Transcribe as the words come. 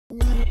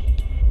This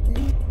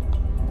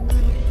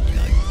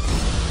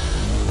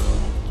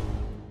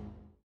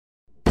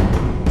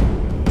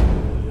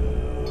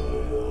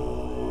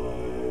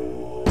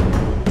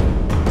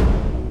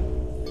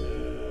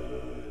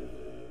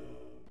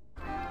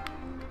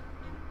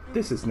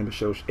is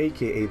Nimbus,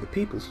 aka the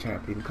People's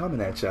Champion, coming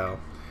at y'all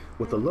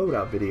with a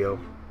loadout video,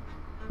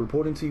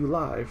 reporting to you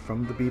live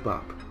from the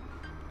Bebop.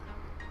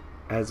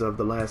 As of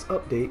the last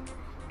update,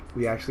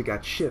 we actually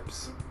got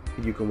ships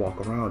that you can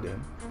walk around in.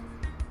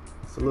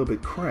 It's a little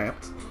bit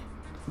cramped,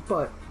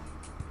 but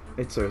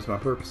it serves my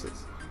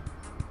purposes.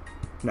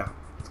 Now,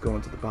 let's go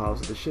into the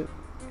bowels of the ship,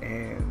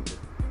 and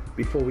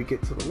before we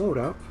get to the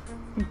loadout,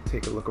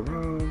 take a look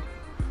around,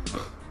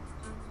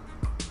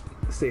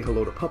 say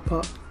hello to Pup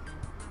Pup.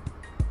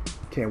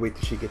 Can't wait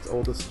till she gets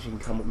older so she can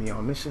come with me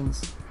on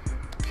missions.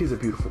 She's a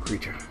beautiful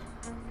creature.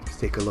 Let's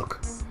take a look.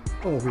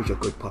 Oh, who's your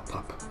good Pup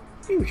Pup?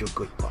 Who's your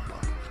good Pup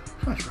Pup?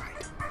 That's right.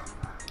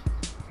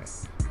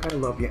 I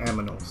love your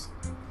aminos.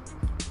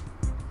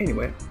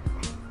 Anyway,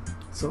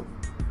 so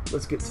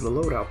let's get to the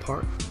loadout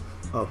part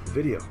of the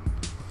video.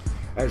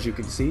 As you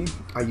can see,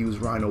 I use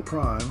Rhino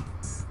Prime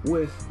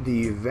with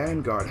the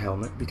Vanguard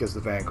helmet because the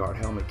Vanguard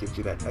helmet gives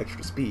you that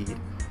extra speed,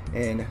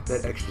 and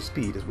that extra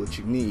speed is what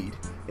you need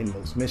in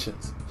most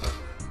missions.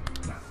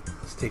 Now,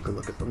 let's take a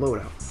look at the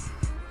loadout.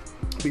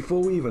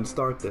 Before we even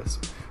start this,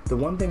 the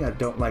one thing I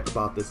don't like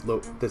about this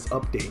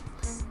update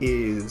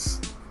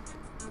is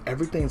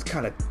everything's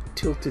kind of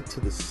tilted to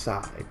the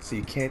side, so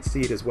you can't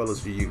see it as well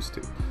as you used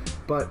to,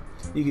 but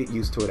you get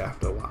used to it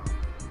after a while.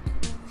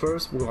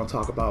 First, we're going to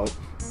talk about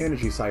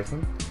energy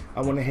siphon.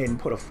 I went ahead and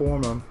put a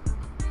former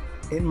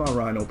in my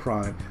Rhino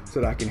Prime so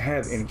that I can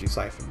have energy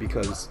siphon,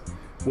 because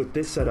with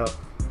this setup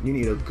you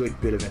need a good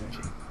bit of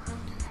energy.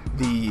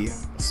 The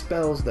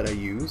spells that I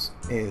use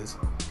is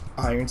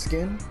Iron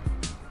Skin,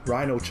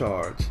 Rhino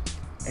Charge,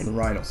 and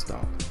Rhino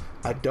Stomp.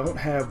 I don't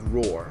have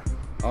Roar.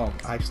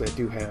 Actually I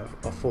do have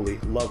a fully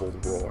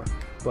leveled Roar,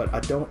 but I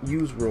don't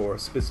use Roar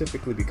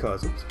specifically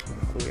because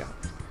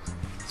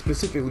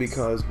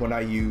when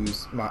I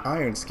use my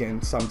Iron Skin,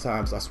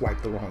 sometimes I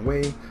swipe the wrong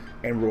way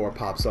and Roar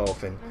pops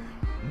off, and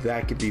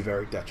that could be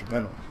very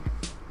detrimental.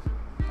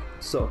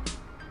 So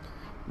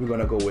we're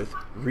gonna go with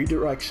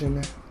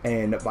Redirection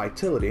and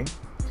Vitality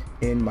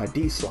in my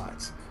D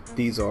slots.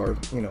 These are,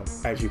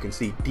 as you can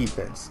see,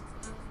 defense.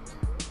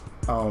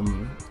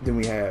 Then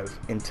we have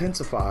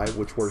Intensify,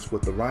 which works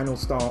with the Rhino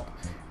Stomp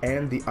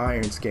and the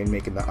Iron Skin,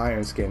 making the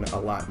Iron Skin a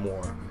lot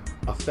more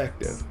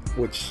effective,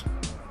 which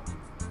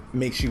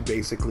makes you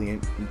basically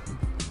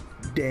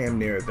damn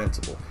near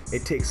invincible.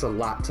 It takes a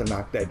lot to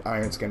knock that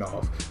Iron Skin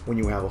off when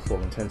you have a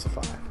full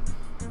Intensify.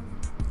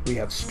 We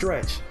have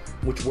Stretch,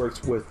 which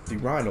works with the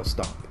Rhino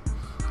Stomp.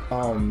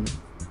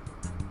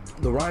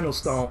 The Rhino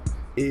Stomp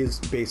is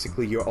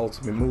basically your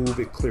ultimate move.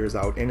 It clears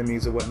out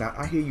enemies or whatnot.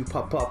 I hear you,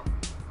 Pup Pup.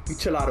 You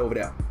chill out over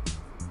there.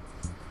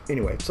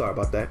 Anyway, sorry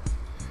about that.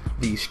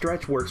 The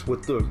Stretch works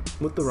with the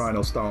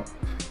Rhino Stomp,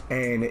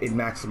 and it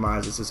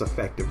maximizes its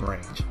effective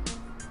range.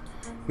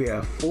 We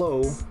have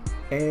Flow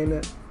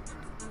and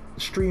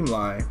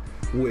Streamline,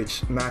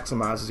 which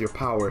maximizes your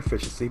power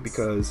efficiency,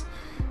 because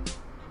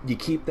you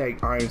keep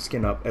that Iron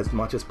Skin up as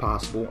much as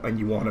possible, and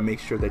you want to make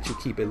sure that you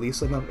keep at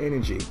least enough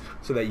energy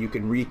so that you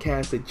can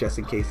recast it just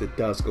in case it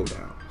does go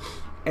down.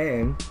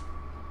 And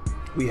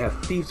we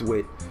have Thieves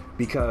Wit,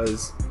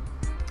 because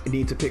you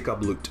need to pick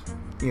up loot.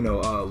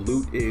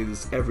 Loot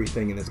is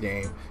everything in this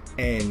game,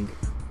 and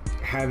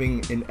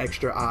having an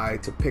extra eye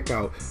to pick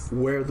out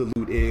where the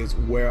loot is,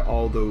 where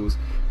all those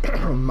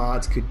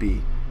mods could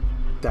be,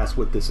 that's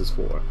what this is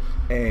for.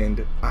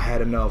 And I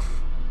had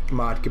enough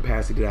mod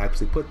capacity to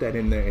actually put that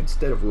in there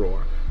instead of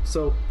Roar.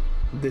 So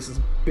this is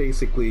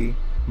basically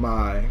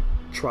my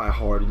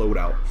try-hard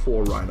loadout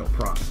for Rhino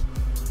Prime.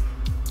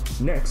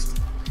 Next,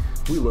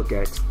 we look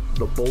at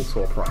the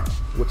Boltor Prime,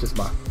 which is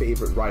my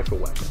favorite rifle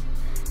weapon.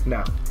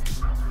 Now,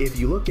 if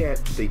you look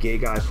at the Gay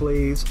Guy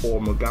Plays or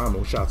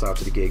Mogamo, shouts out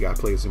to the Gay Guy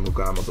Plays and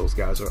Mogamo, those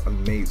guys are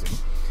amazing.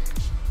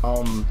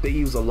 They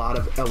use a lot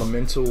of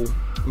elemental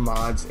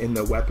mods in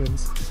their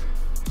weapons.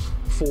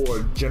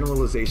 For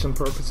generalization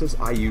purposes,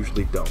 I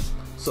usually don't.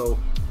 So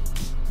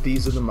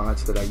these are the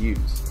mods that I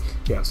use.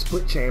 You have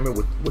Split Chamber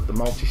with the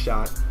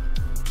multi-shot,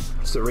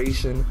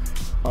 Serration.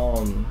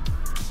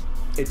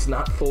 It's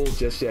not full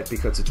just yet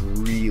because it's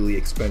really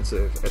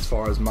expensive as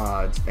far as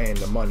mods and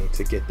the money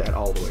to get that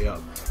all the way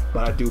up.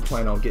 But I do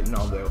plan on getting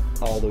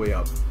all the way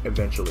up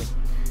eventually.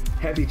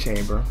 Heavy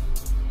Chamber,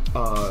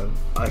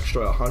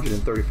 extra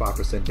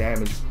 135%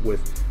 damage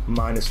with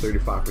minus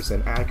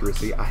 35%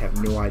 accuracy. I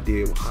have no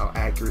idea how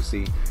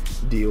accuracy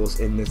deals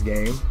in this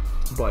game,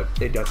 but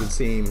it doesn't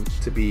seem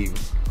to be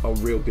a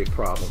real big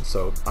problem,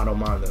 so I don't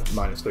mind the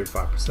minus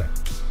 35%.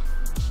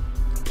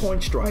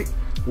 Point Strike,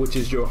 which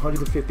is your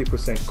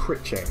 150%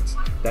 crit chance.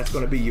 That's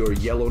going to be your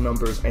yellow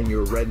numbers and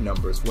your red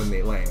numbers when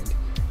they land.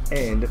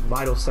 And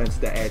Vital Sense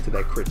to add to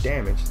that crit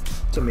damage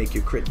to make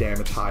your crit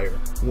damage higher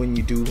when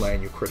you do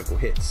land your critical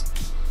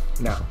hits.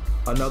 Now,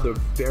 another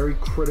very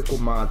critical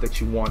mod that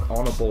you want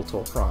on a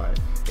Boltor Prime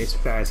is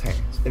Fast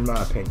Hands, in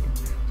my opinion.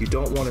 You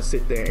don't want to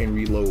sit there and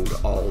reload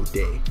all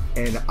day,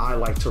 and I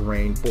like to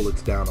rain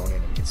bullets down on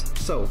enemies.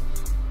 So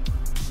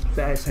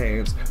fast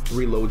hands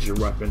reloads your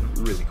weapon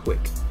really quick.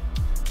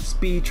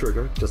 Speed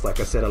trigger, just like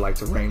I said, I like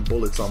to rain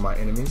bullets on my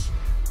enemies.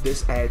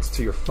 This adds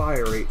to your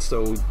fire rate,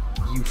 so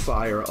you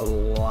fire a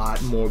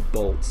lot more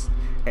bolts.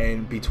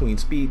 And between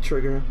speed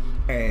trigger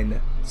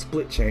and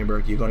split chamber,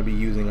 you're going to be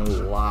using a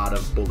lot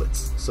of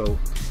bullets. So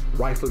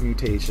rifle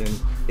mutation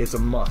is a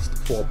must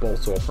for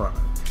Boltor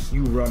Prime.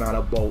 You run out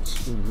of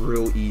bolts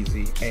real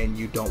easy, and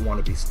you don't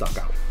want to be stuck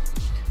out.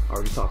 I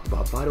already talked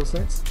about Vital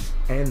Sense,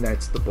 and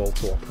that's the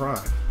Boltor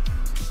Prime.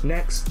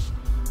 Next,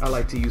 I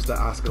like to use the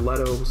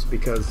Osculettos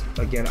because,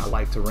 again, I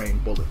like to rain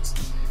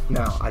bullets.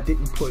 Now, I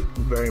didn't put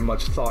very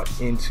much thought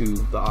into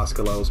the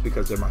Osculettos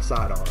because they're my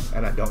sidearm,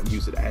 and I don't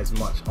use it as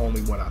much,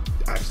 only when I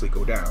actually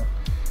go down.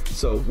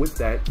 So with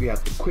that, you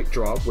have the quick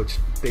draw, which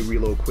they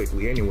reload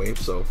quickly anyway,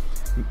 so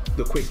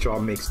the quick draw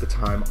makes the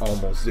time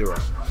almost zero.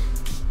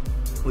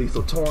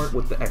 Lethal Torrent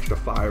with the extra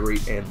fire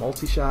rate and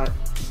multi-shot,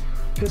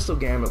 Pistol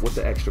Gamut with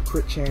the extra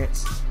crit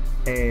chance,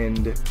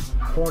 and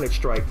Hornet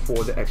Strike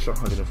for the extra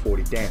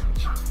 140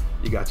 damage.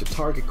 You got your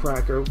Target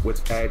Cracker,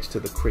 which adds to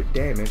the crit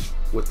damage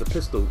with the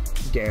Pistol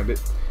Gambit,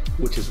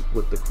 which is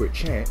with the crit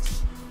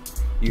chance.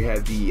 You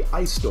have the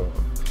Ice Storm,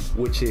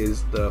 which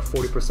is the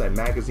 40%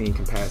 magazine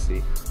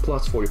capacity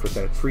plus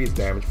 40% freeze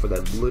damage for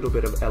that little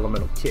bit of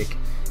elemental kick,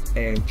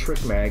 and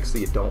Trick Mag so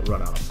you don't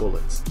run out of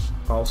bullets.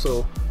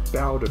 Also,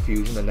 Barrel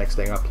Diffusion, the next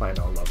thing I plan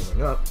on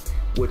leveling up,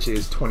 which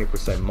is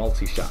 20%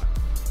 multi-shot,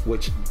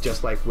 which,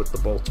 just like with the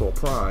Boltor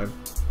Prime,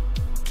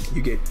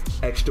 you get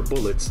extra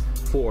bullets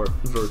for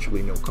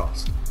virtually no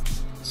cost.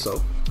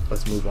 So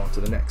let's move on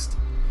to the next.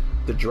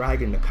 The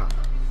Dragon Nakana.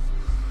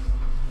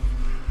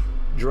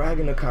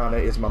 Dragon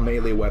Nakana is my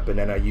melee weapon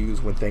that I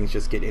use when things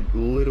just get a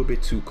little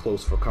bit too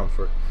close for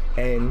comfort,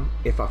 and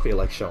if I feel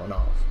like showing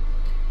off.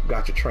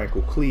 Got your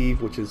Tranquil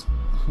Cleave, which is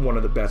one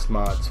of the best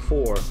mods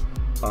for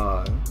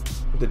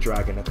the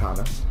Dragon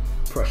Nakana.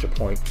 Pressure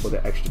Point for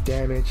the extra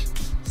damage.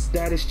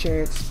 Status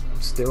Chance,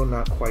 I'm still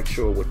not quite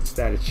sure what the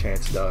Status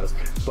Chance does,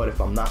 but if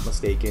I'm not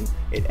mistaken,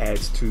 it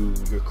adds to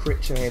your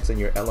crit chance and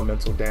your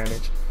elemental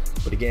damage.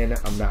 But again,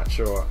 I'm not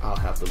sure, I'll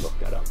have to look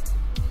that up.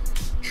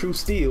 True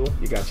Steel,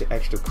 you got your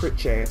extra crit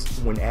chance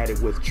when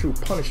added with True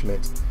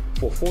Punishment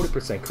for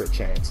 40% crit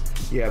chance.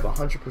 You have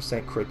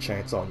 100% crit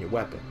chance on your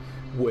weapon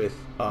with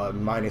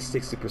minus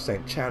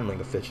 60% channeling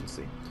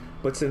efficiency.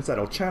 But since I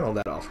don't channel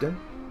that often,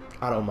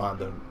 I don't mind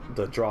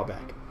the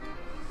drawback.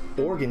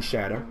 Organ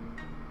Shatter,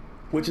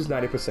 which is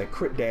 90%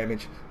 crit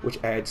damage, which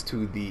adds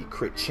to the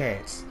crit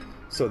chance,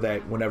 so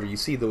that whenever you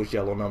see those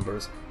yellow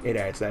numbers, it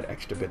adds that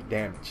extra bit of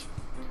damage.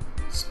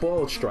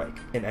 Spoiled Strike,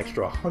 an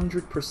extra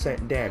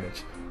 100%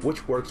 damage,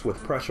 which works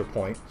with Pressure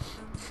Point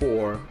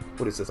for,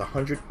 what is this,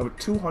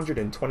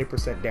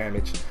 220%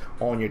 damage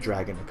on your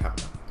Dragon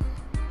Nakana.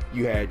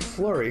 You had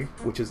Flurry,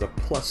 which is a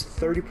plus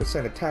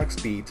 30% attack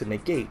speed to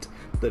negate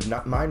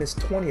the minus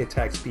 20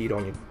 attack speed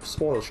on your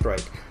Spoiled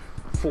Strike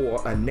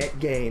for a net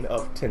gain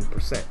of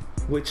 10%,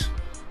 which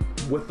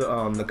with the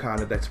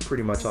Nakana, that's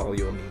pretty much all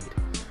you'll need.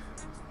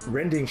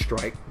 Rending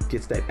Strike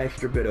gets that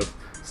extra bit of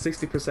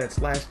 60%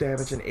 slash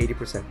damage and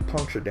 80%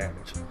 puncture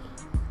damage.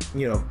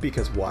 You know,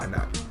 because why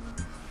not?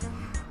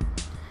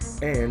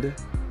 And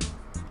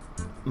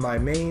my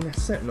main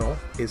Sentinel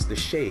is the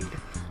Shade.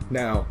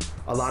 Now,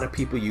 a lot of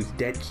people use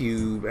Dead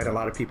Cube, and a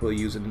lot of people are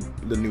using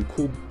the new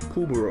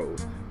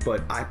Kuburos,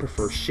 but I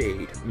prefer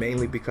Shade,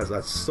 mainly because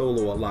I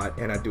solo a lot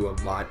and I do a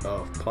lot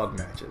of pug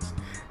matches.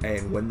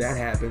 And when that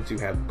happens, you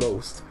have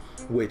Ghost,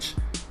 which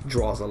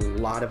draws a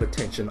lot of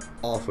attention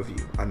off of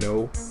you. I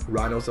know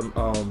Rhino's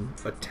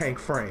a tank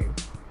frame,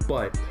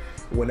 but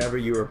whenever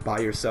you're by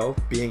yourself,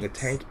 being a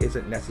tank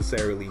isn't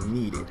necessarily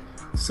needed.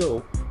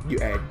 So you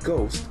add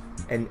Ghost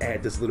and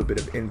add this little bit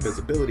of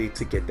invisibility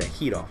to get that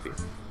heat off you.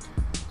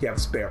 You have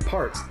Spare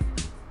Parts,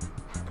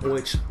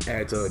 which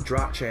adds a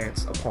drop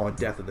chance upon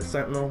death of the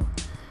Sentinel.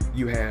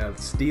 You have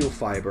Steel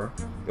Fiber.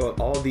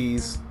 All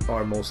these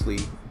are mostly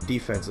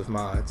defensive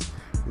mods.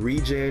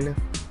 Regen,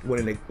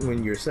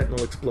 when your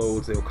Sentinel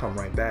explodes, it'll come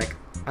right back.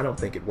 I don't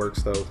think it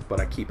works though, but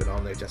I keep it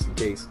on there just in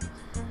case.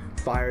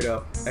 Fired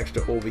Up,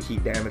 extra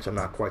overheat damage. I'm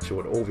not quite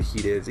sure what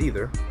overheat is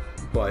either,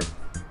 but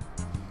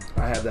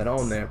I have that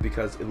on there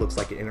because it looks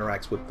like it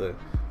interacts with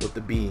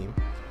the beam.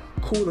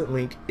 Coolant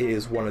Link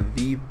is one of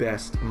the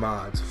best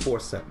mods for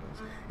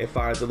Sentinels. It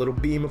fires a little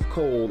beam of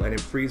cold and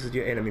it freezes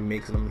your enemy,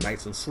 making them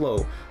nice and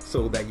slow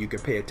so that you can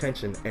pay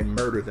attention and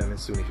murder them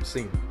as soon as you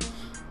see them.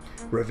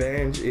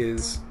 Revenge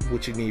is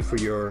what you need for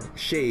your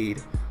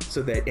Shade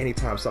so that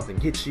anytime something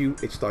hits you,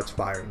 it starts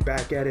firing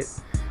back at it.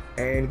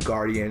 And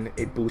Guardian,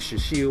 it boosts your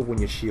shield when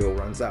your shield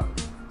runs out.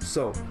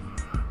 So,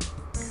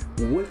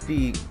 with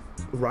the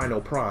Rhino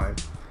Prime,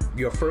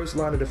 your first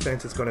line of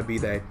defense is going to be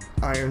that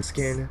Iron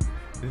Skin,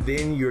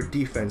 then your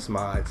defense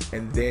mods,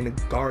 and then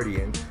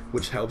Guardian,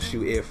 which helps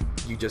you if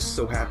you just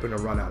so happen to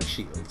run out of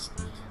shields.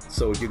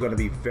 So you're going to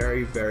be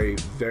very, very,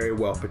 very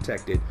well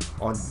protected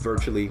on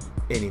virtually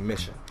any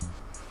mission.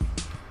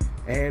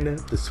 And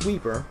the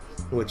Sweeper,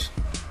 which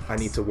I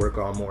need to work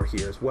on more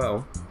here as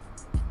well.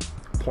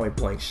 Point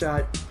blank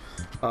shot,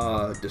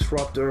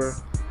 disruptor,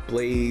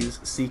 blaze,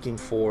 seeking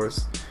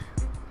force.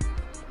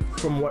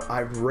 From what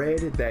I've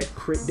read, that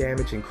crit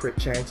damage and crit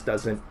chance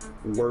doesn't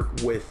work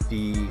with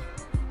the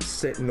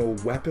sentinel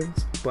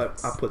weapons, but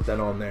I put that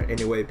on there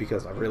anyway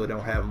because I really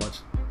don't have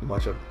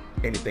much of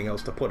anything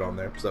else to put on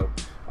there, so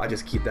I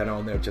just keep that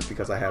on there just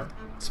because I have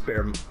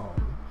spare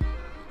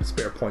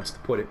points to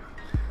put it.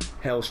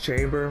 Hell's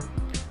Chamber,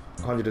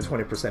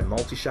 120%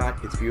 multi-shot,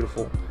 it's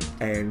beautiful,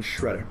 and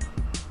Shredder.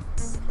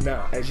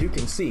 Now, as you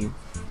can see,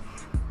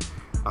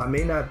 I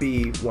may not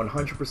be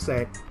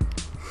 100%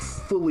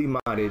 fully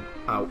modded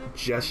out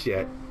just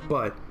yet,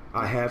 but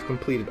I have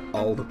completed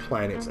all the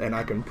planets and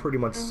I can pretty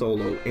much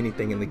solo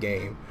anything in the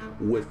game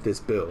with this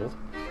build.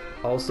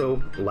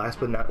 Also, last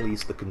but not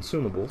least, the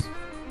consumables.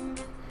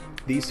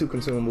 These two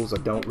consumables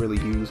I don't really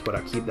use, but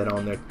I keep that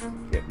on there.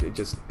 It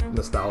just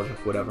nostalgia,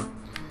 whatever.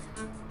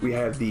 We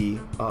have the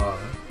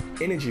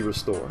energy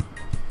restore,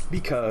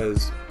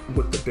 because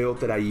with the build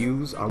that I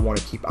use, I want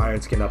to keep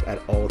Iron Skin up at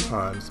all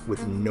times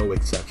with no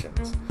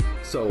exceptions.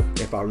 So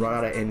if I run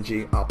out of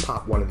energy, I'll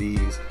pop one of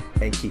these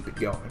and keep it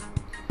going.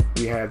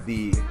 We have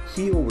the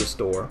heal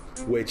restore,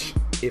 which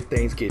if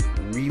things get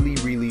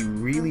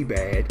really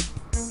bad,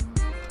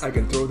 I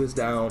can throw this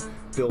down,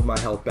 build my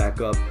health back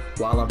up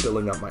while I'm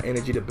building up my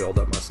energy to build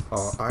up my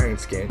Iron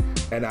Skin,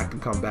 and I can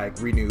come back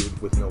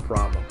renewed with no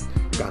problem.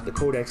 Got the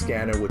Codex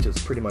scanner, which is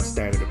pretty much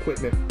standard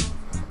equipment.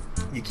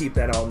 You keep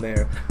that on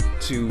there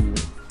to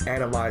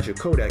analyze your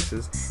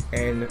codexes,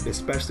 and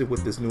especially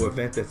with this new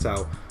event that's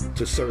out,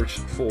 to search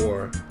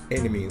for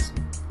enemies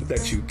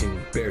that you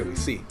can barely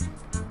see.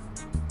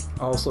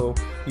 Also,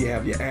 you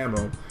have your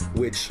ammo,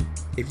 which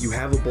if you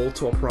have a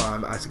Boltor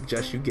Prime, I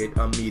suggest you get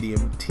a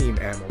medium team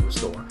ammo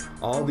restore.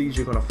 All these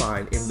you're going to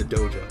find in the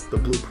dojo, the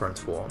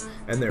blueprints for them,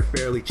 and they're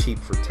fairly cheap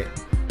for 10.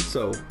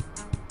 So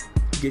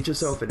get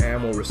yourself an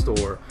ammo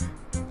restore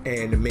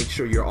and make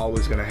sure you're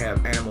always going to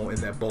have ammo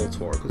in that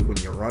Boltor, because when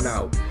you run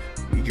out,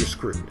 you're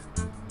screwed.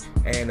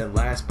 And then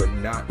last but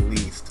not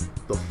least,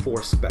 the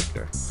Force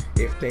Spectre.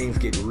 If things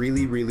get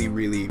really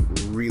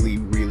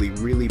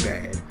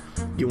bad,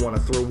 you want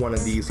to throw one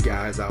of these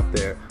guys out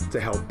there to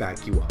help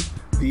back you up.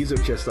 These are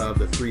just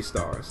the 3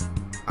 stars.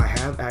 I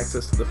have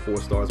access to the 4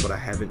 stars, but I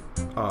haven't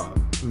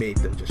made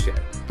them just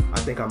yet. I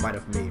think I might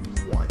have made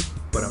one,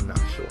 but I'm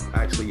not sure.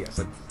 Actually, yes,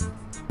 I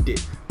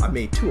did. I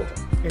made 2 of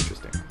them.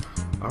 Interesting.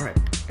 Alright,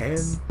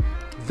 and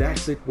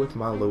that's it with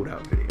my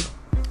loadout video.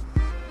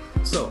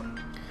 So,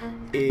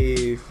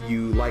 if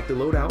you like the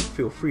loadout,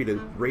 feel free to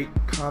rate,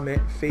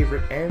 comment,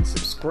 favorite, and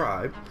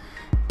subscribe.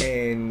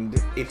 And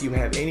if you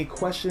have any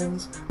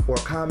questions or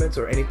comments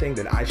or anything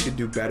that I should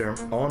do better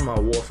on my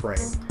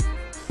Warframe,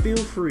 feel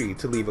free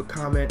to leave a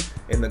comment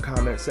in the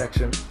comment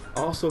section.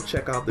 Also,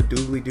 check out the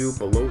doobly-doo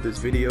below this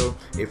video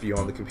if you're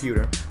on the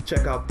computer.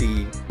 Check out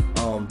the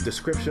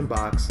description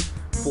box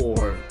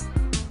for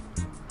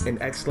an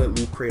excellent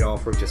loot crate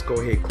offer. Just go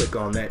ahead, click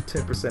on that.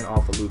 10%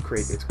 off a loot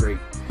crate. It's great.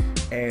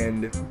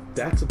 And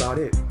that's about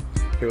it.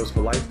 Heroes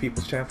for Life,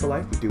 People's Champ for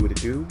Life. We do what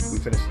it do. We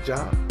finish the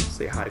job.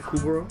 Say hi to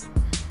Kuburo.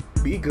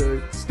 Be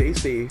good. Stay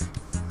safe.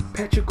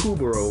 Pet your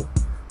Kuburo.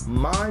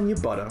 Mind your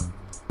butter.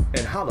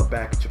 And holla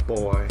back at your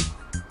boy.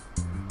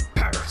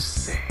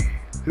 Parasite.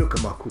 Look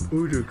at my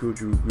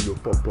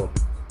Kuburo.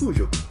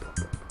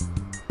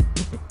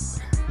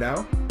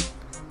 Now,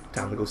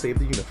 time to go save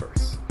the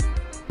universe.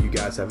 You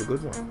guys have a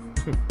good one.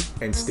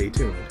 And stay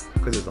tuned,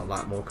 because there's a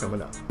lot more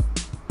coming up.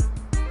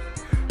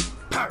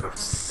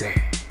 Parasite.